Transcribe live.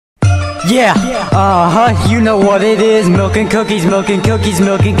Yeah, you know what it is. Milk and cookies, milk and cookies,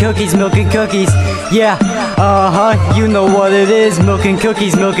 milk and cookies, milk and cookies. Yeah, you know what it is. Milk and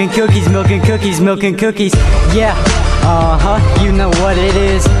cookies, milk and cookies, milk and cookies, milk and cookies. Yeah, you know what it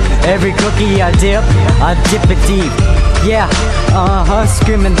is. Every cookie I dip it deep. Yeah,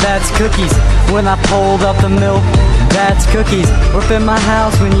 screaming that's cookies. When I pulled up the milk, that's cookies. Up in my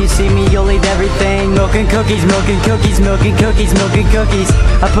house, when you see me, you'll eat everything. Milk and cookies, milk and cookies, milk and cookies, milk and cookies.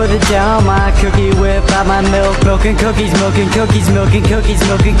 I put it down, my cookie whip out my milk. Milk and cookies, milk and cookies, milk and cookies,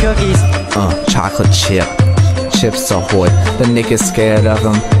 milk and cookies. Chocolate chip, Chips Ahoy. The niggas scared of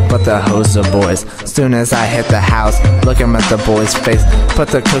them, but the hoes are boys. Soon as I hit the house, look 'em at the boy's face. Put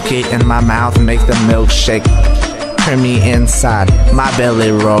the cookie in my mouth, make the milk shake. Creamy inside, my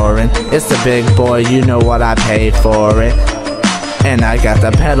belly roaring. It's the big boy, you know what I paid for it. And I got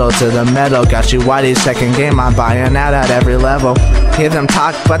the pedal to the metal. Got you whitey second game, I'm buying out at every level. Hear them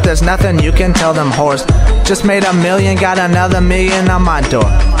talk, but there's nothing you can tell them horse. Just made $1 million, got another $1 on my door.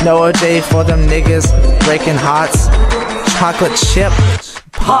 No OJ for them niggas, breaking hearts. Chocolate chip,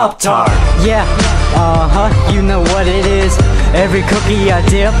 Pop-Tart. Yeah, you know what it is. Every cookie I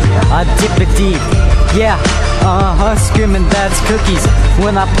dip it deep. Yeah, screaming that's cookies.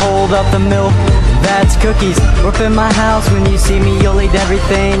 When I pulled up the milk, that's cookies. Up in my house, when you see me, you'll eat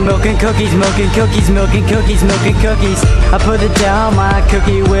everything. Milk and cookies, milk and cookies, milk and cookies, milk and cookies. I put it down, my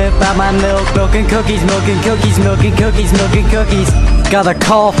cookie whip out my milk. Milk and cookies, milk and cookies, milk and cookies, milk and cookies. Got a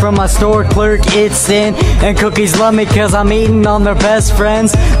call from my store clerk, it's in. And cookies love me cause I'm eating on their best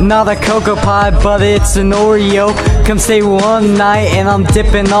friends. Not a Cocoa Pie, but it's an Oreo. Come stay one night and I'm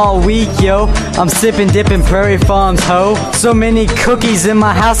dipping all week, yo. I'm sipping, dipping Prairie Farms, ho. So many cookies in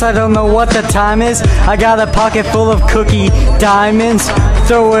my house, I don't know what the time is. I got a pocket full of cookie diamonds.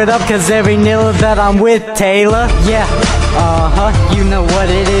 Throw it up cause every nilla that I'm with Taylor. Yeah, you know what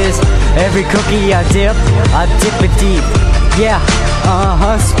it is. Every cookie I dip it deep. Yeah,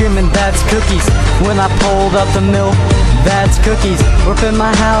 screaming that's cookies. When I pulled up the milk, that's cookies. Up in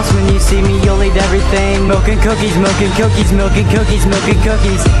my house, when you see me, you'll eat everything. Milk and cookies, milk and cookies, milk and cookies, milk and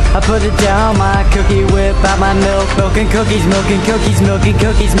cookies. I put it down, my cookie whip out my milk. Milk and cookies, milk and cookies, milk and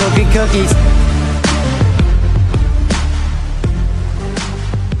cookies, milk and cookies.